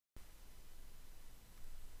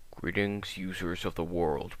Greetings, users of the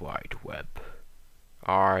World Wide Web.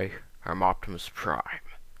 I am Optimus Prime,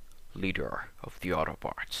 leader of the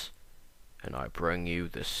Autobots, and I bring you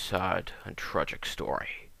this sad and tragic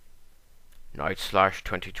story.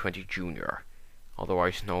 NightSlash2020Jr,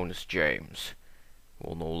 otherwise known as James,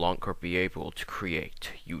 will no longer be able to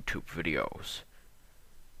create YouTube videos.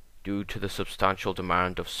 Due to the substantial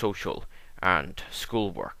demand of social and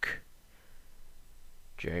schoolwork,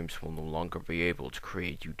 James will no longer be able to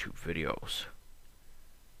create YouTube videos.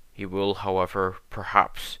 He will, however,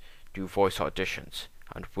 perhaps do voice auditions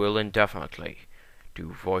and will indefinitely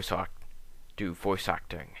do voice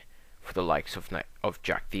acting for the likes of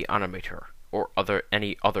Jack the Animator or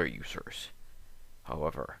any other users.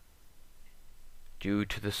 However, due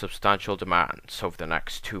to the substantial demands over the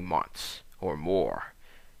next 2 months or more,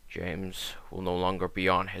 James will no longer be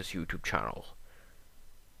on his YouTube channel.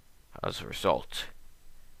 As a result,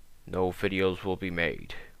 no videos will be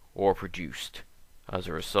made or produced. As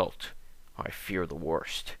a result, I fear the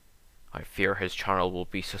worst. I fear his channel will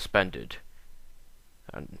be suspended,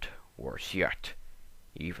 and worse yet,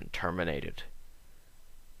 even terminated.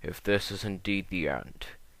 If this is indeed the end,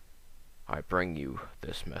 I bring you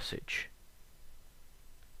this message.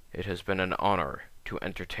 It has been an honor to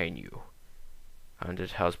entertain you, and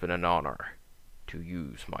it has been an honor to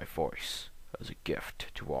use my voice as a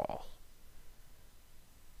gift to all.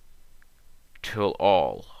 Till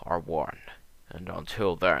all are one, and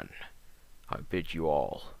until then, I bid you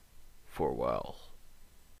all farewell.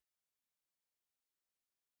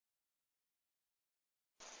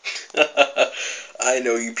 I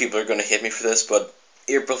know you people are going to hate me for this, but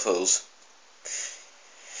April Fools.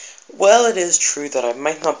 Well, it is true that I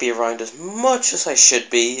might not be around as much as I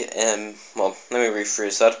should be. Well, let me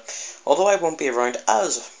rephrase that. Although I won't be around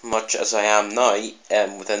as much as I am now,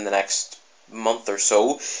 within the next month or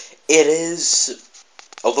so, it is,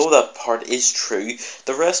 although that part is true,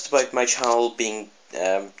 the rest about my channel being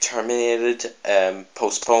terminated,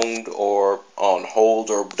 postponed, or on hold,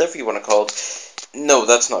 or whatever you want to call it, no,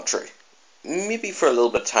 that's not true. Maybe for a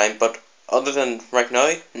little bit of time, but other than right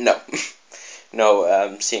now, no.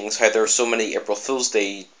 No, seeing as how there are so many April Fool's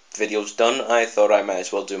Day videos done, I thought I might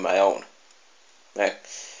as well do my own. Now,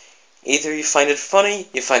 either you find it funny,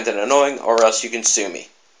 you find it annoying, or else you can sue me.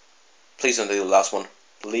 Please don't do the last one.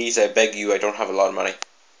 Please, I beg you, I don't have a lot of money.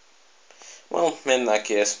 Well, in that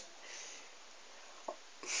case,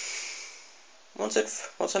 what's it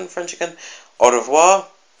in French again? Au revoir,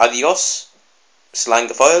 adios, slang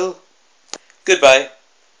the file, goodbye,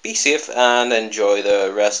 be safe, and enjoy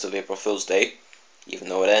the rest of April Fool's Day, even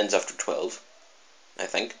though it ends after 12, I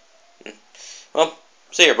think. Well,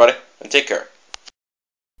 see you everybody, and take care.